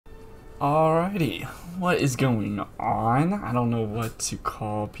Alrighty, what is going on? I don't know what to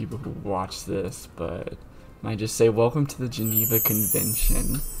call people who watch this, but I might just say welcome to the Geneva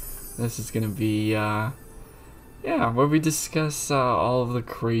Convention. This is gonna be, yeah, where we discuss all of the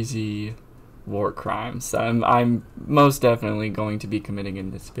crazy war crimes that I'm most definitely going to be committing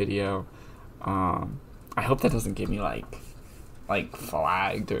in this video. I hope that doesn't get me like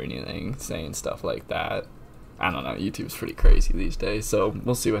flagged or anything, saying stuff like that. I don't know, YouTube's pretty crazy these days, so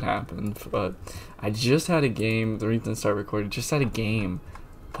we'll see what happens. But I just had a game, the reason I started recording, just had a game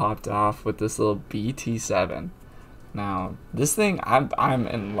popped off with this little BT7. Now, this thing, I'm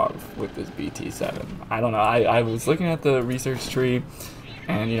in love with this BT7. I don't know, I was looking at the research tree,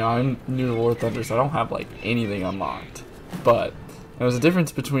 and you know, I'm new to War Thunder, so I don't have like anything unlocked. But there was a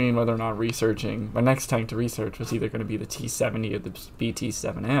difference between whether or not researching, my next tank to research was either going to be the T70 or the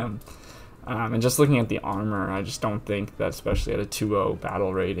BT7M. And just looking at the armor, I just don't think that, especially at a 2.0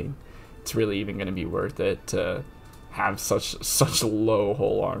 battle rating, it's really even going to be worth it to have such low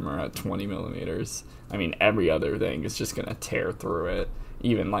hull armor at 20 millimeters. I mean, every other thing is just going to tear through it.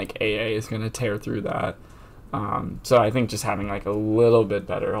 Even like AA is going to tear through that. So I think just having like a little bit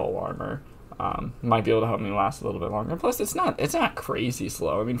better hull armor might be able to help me last a little bit longer. Plus, it's not crazy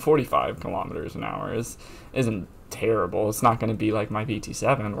slow. I mean, 45 kilometers an hour isn't terrible. It's not going to be like my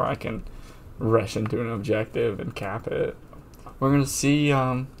BT7 where I can rush into an objective and cap it. We're gonna see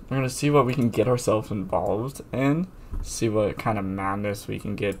what we can get ourselves involved in, see what kind of madness we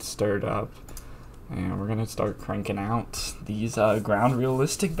can get stirred up, and we're gonna start cranking out these ground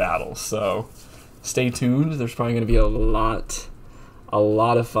realistic battles. So stay tuned. There's probably gonna be a lot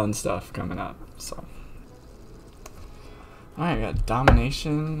of fun stuff coming up. So alright, I got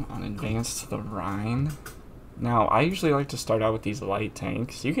domination on advance to the Rhine. Now, I usually like to start out with these light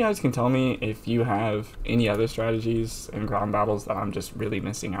tanks. You guys can tell me if you have any other strategies in ground battles that I'm just really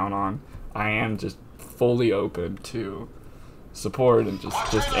missing out on. I am just fully open to support and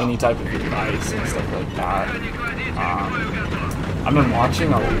just any type of advice and stuff like that. I've been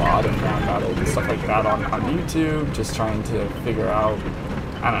watching a lot of ground battles and stuff like that on YouTube, just trying to figure out,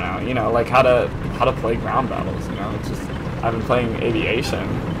 I don't know, you know, like how to play ground battles. You know, it's just I've been playing aviation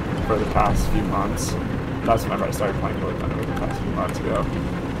for the past few months. That's whenever I started playing War Thunder the past few months ago.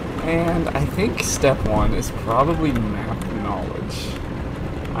 And I think step one is probably map knowledge.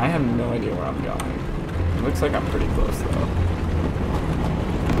 I have no idea where I'm going. It looks like I'm pretty close though.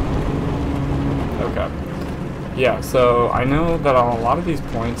 Okay. Yeah, so I know that on a lot of these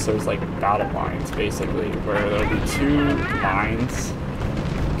points there's like battle lines basically, where there'll be two lines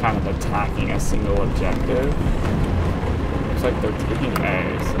kind of attacking a single objective. Looks like they're taking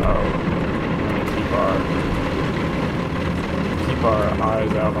A, so keep our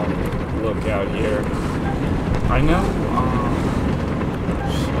eyes out on the lookout here. I know,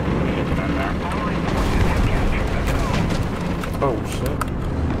 shit, I need to get in there. Oh, shit.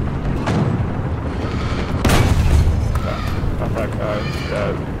 Okay, got that guy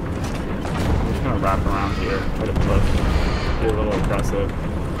dead. I'm just gonna wrap around here, try to push, be a little aggressive.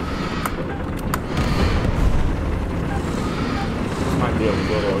 Might be a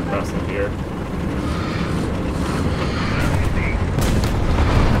little aggressive here.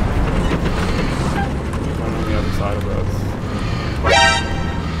 Side of us.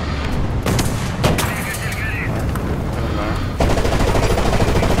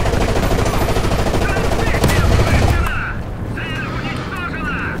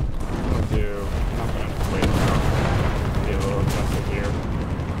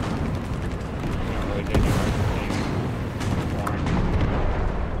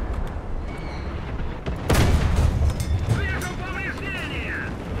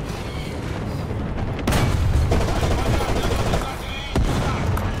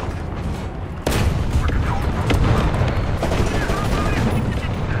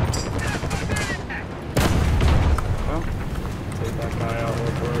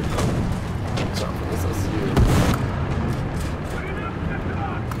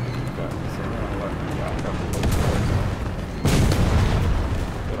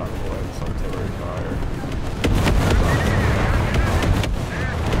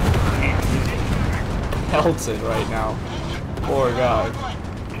 Pelted right now. Poor guy.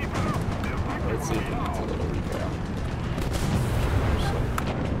 Let's see if he needs a little repair.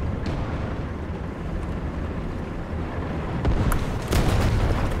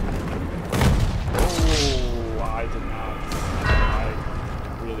 Oh, I did not. I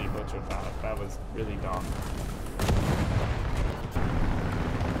really butchered that. That was really dumb.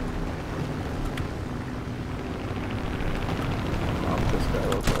 I'll this guy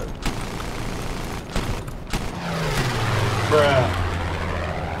real quick. Bruh.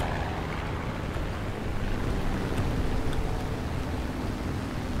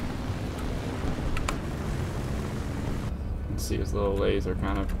 see his little laser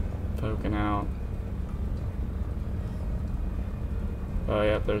kind of poking out. Oh,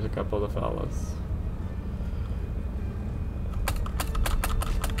 yeah, there's a couple of the fellas.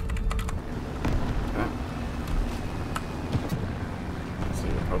 Let's see,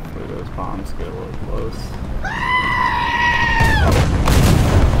 hopefully those bombs get a little close.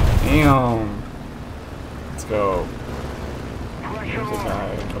 Damn! Let's go. There's a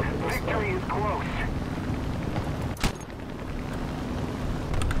guy over this way.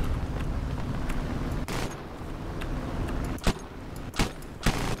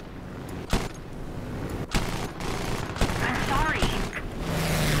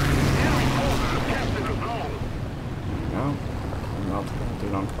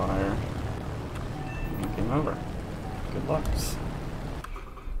 Dude on fire. And game over. Good luck.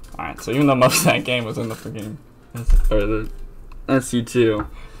 Alright, so even though most of that game was in the freaking or the SU2,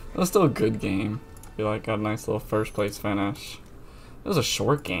 it was still a good game. I feel like got a nice little first place finish. It was a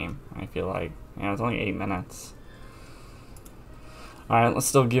short game, I feel like. Yeah, it was only 8 minutes. Alright, let's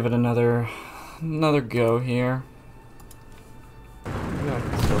still give it another go here. Maybe I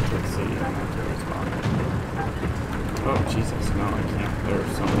can still take C and have to respond. Oh, Jesus, no, I can't. There are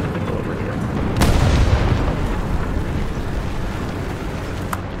so many people over here.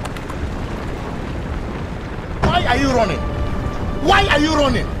 Why are you running? Why are you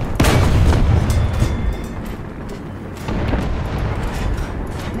running?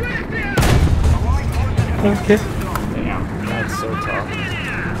 Okay. Damn, that's so tough.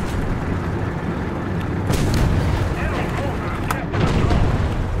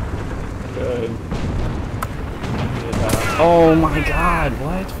 Good. Oh my god,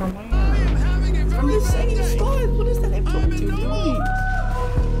 what? From where? From the same spot? What is that M22 doing?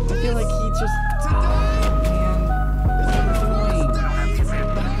 I feel like he just... Oh, man. What are you doing?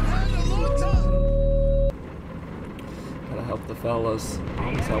 Gotta help the fellas.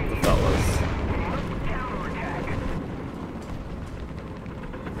 Always help the fellas.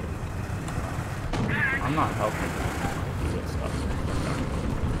 I'm not helping them.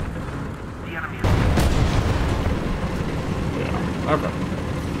 Okay.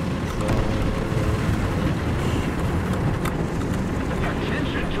 So...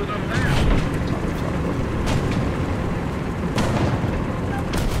 Attention to the map.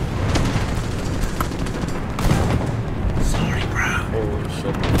 Sorry, bro. Holy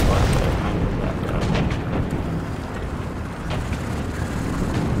shit, I knew that guy.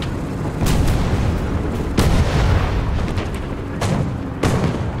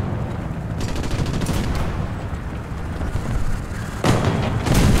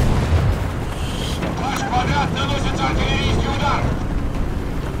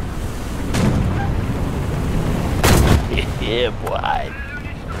 Yeah, boy.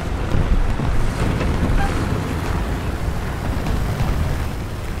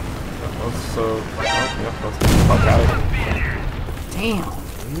 So, oh, yep, let's get the fuck out of here. Damn,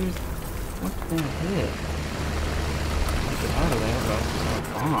 dude. What the heck? Get out of there, but I'm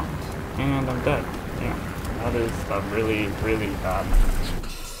bombed. And I'm dead. Damn. That is a really, really bad match.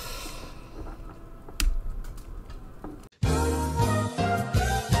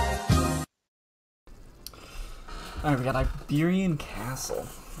 Alright, we got Iberian Castle.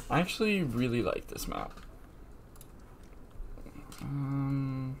 I actually really like this map.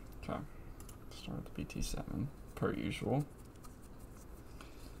 Okay. Start with the BT7, per usual.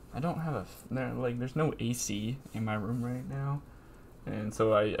 I don't have a... there's no AC in my room right now. And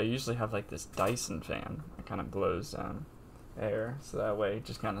so I usually have like this Dyson fan that kind of blows air. So that way it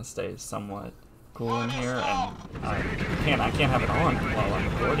just kind of stays somewhat cool in here. And I can't have it on while I'm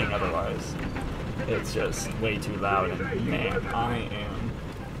recording otherwise. It's just way too loud, and man, I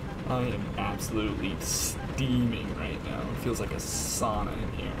am absolutely steaming right now. It feels like a sauna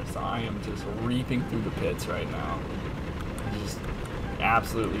in here, so I am just reaping through the pits right now. It's just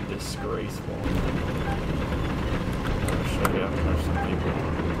absolutely disgraceful. I'll show you, there's some people.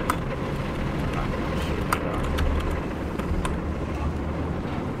 I'm not gonna shoot you though.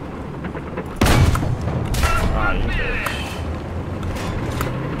 Ah, you bitch.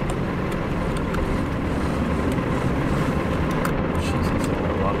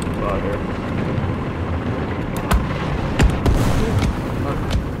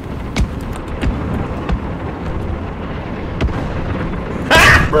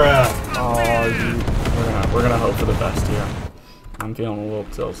 Bruh. Oh, we're gonna hope for the best here. I'm feeling a little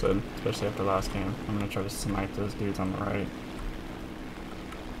tilted, especially after last game. I'm gonna try to snipe those dudes on the right.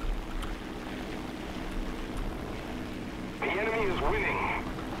 The enemy is winning.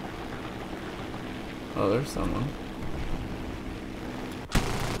 Oh, there's someone.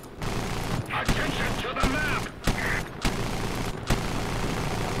 Attention to the map.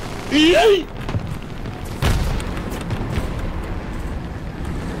 Yay!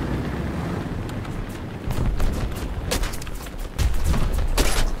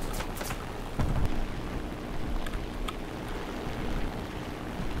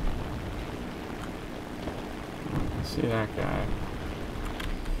 See that guy.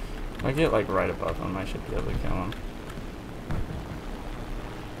 If I get like right above him, I should be able to kill him.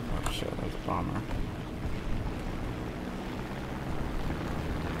 Oh shit, there's a bomber.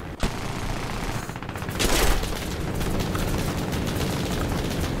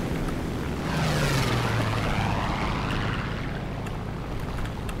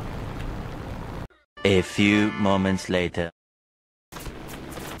 A few moments later. A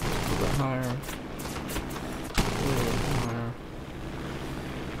little bit higher. A little bit higher.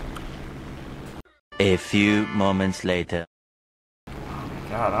 A few moments later. Oh my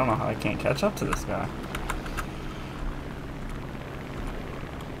god, I don't know how I can't catch up to this guy.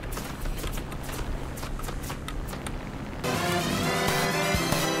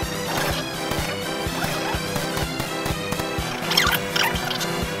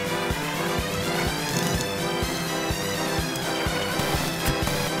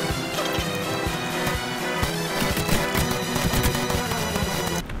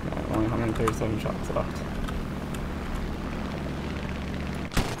 Only 137 shots left.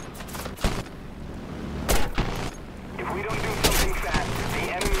 If we don't do something fast, the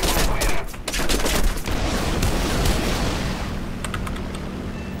enemy will win.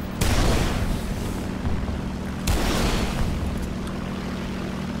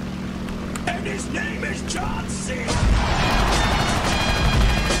 And his name is John C.